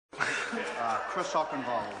Chris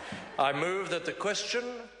Ockenvold. I move that the question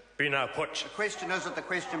be now put. The question is that the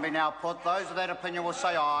question be now put. Those of that opinion will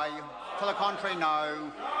say aye. To the contrary,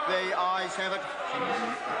 no. The ayes have it.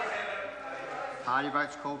 Party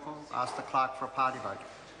votes called for. Ask the clerk for a party vote.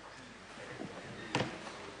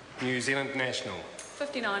 New Zealand National.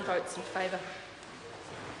 59 votes in favour.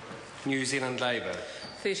 New Zealand Labour.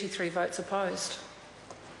 33 votes opposed.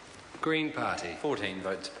 Green Party. 14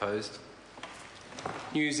 votes opposed.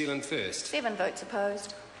 New Zealand First. 7 votes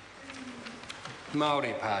opposed.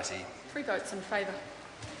 Māori Party. 3 votes in favour.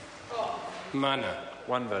 Mana.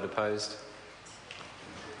 1 vote opposed.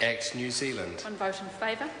 Act New Zealand. 1 vote in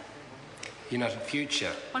favour. United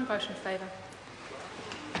Future. 1 vote in favour.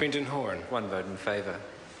 Brendan Horan. 1 vote in favour.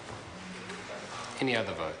 Any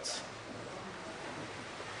other votes?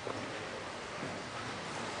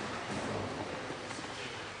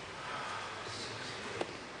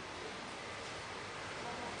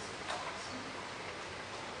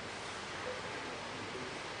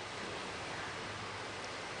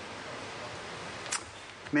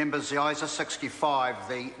 Members, the ayes are 65,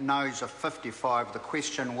 the noes are 55. The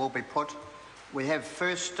question will be put. We have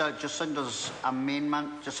first Jacinda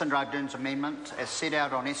Ardern's amendment as set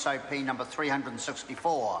out on SOP number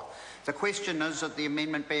 364. The question is that the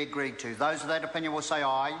amendment be agreed to. Those of that opinion will say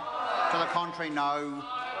aye. To the contrary, no.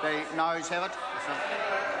 The noes have it.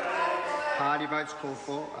 Party votes called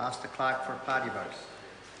for. Ask the clerk for a party vote.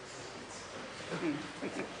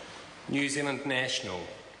 New Zealand National.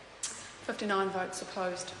 59 votes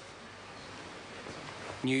opposed.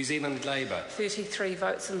 New Zealand Labour. 33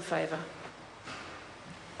 votes in favour.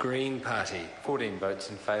 Green Party. 14 votes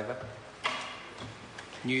in favour.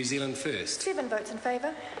 New Zealand First. 7 votes in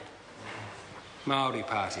favour. Māori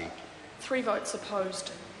Party. 3 votes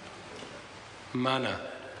opposed. Mana.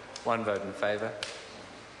 1 vote in favour.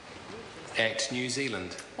 Act New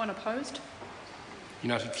Zealand. 1 opposed.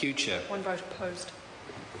 United Future. 1 vote opposed.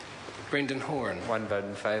 Brendan Horan. 1 vote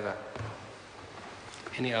in favour.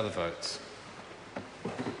 Any other votes?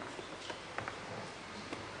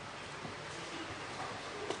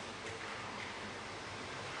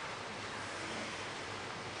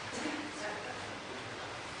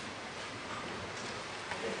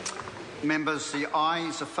 Members, the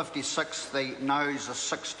ayes are 56, the noes are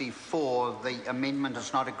 64. The amendment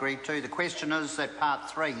is not agreed to. The question is that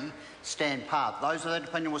part 3 stand part. Those of that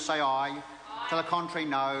opinion will say aye. To the contrary,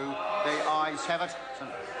 no. The ayes have it.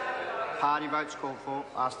 Party votes called for.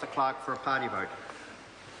 Ask the clerk for a party vote.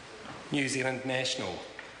 New Zealand National.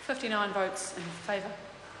 59 votes in favour.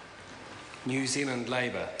 New Zealand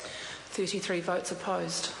Labour. 33 votes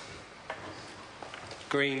opposed.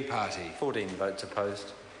 Green Party. 14 votes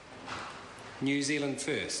opposed. New Zealand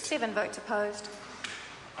First. 7 votes opposed.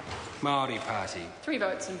 Māori Party. 3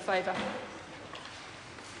 votes in favour.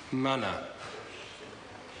 Mana.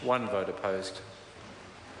 1 vote opposed.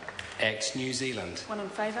 Act New Zealand. 1 in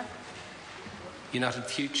favour. United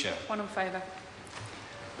Future. 1 in favour.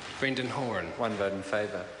 Brendan Horan. 1 vote in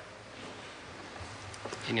favour.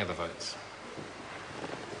 Any other votes?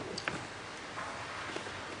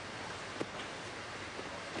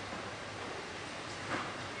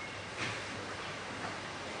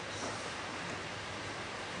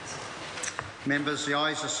 Members, the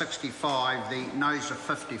ayes are 65, the noes are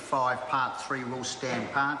 55. Part 3 will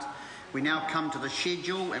stand part. We now come to the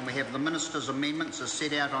schedule and we have the Minister's amendments as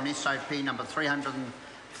set out on SOP number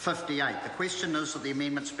 358. The question is that the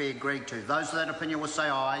amendments be agreed to. Those of that opinion will say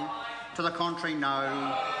aye. To the contrary,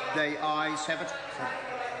 no. The ayes have it.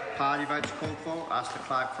 Party votes called for. Ask the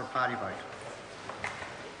clerk for a party vote.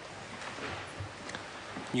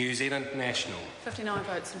 New Zealand National. 59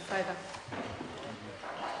 votes in favour.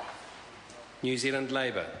 New Zealand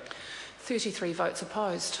Labour. 33 votes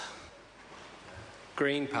opposed.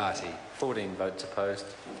 Green Party. 14 votes opposed.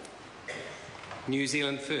 New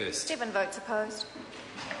Zealand First. 7 votes opposed.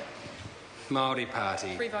 Māori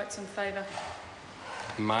Party. 3 votes in favour.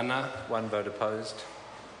 Mana. 1 vote opposed.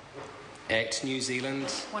 Act New Zealand.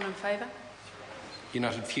 1 in favour.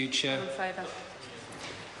 United Future. 1 in favour.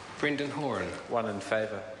 Brendan Horan. 1 in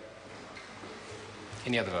favour.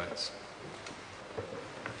 Any other votes?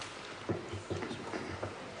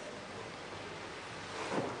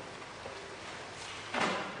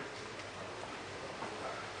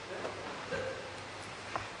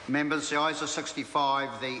 Members, the ayes are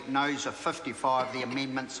 65, the noes are 55. The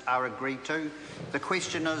amendments are agreed to. The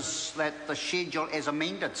question is that the schedule as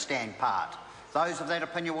amended stand part. Those of that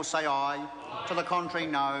opinion will say aye. To the contrary,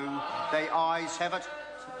 no. The ayes have it.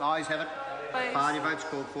 Ayes have it. Please. Party votes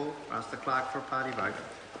called for. Ask the clerk for a party vote.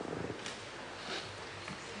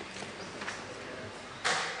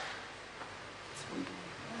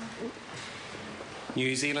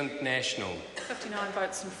 New Zealand National. 59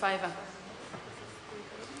 votes in favour.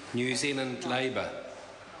 New Zealand Labour.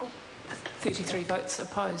 33 votes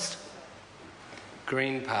opposed.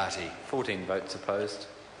 Green Party. 14 votes opposed.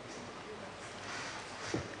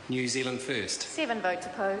 New Zealand First. 7 votes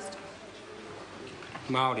opposed.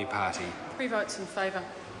 Māori Party. 3 votes in favour.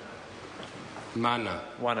 Mana.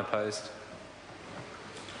 1 opposed.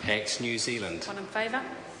 Act New Zealand. 1 in favour.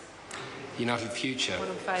 United Future. 1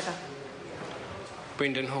 in favour.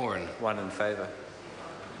 Brendan Horan. 1 in favour.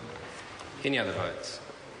 Any other votes?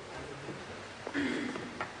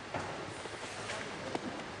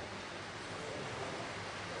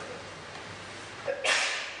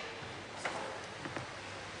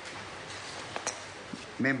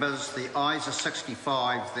 Members, the ayes are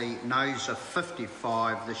 65, the noes are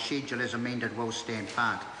 55. The schedule as amended will stand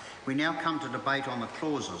part. We now come to debate on the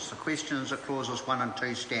clauses. The questions at clauses 1 and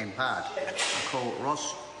 2 stand part. I call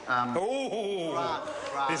Ross. Grant.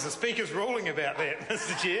 There's a speaker's ruling about that,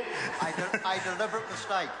 Mr. Chair. A deliberate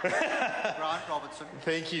mistake. Grant Robertson.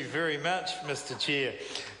 Thank you very much, Mr. Chair.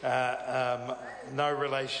 No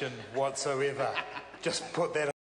relation whatsoever. Just put that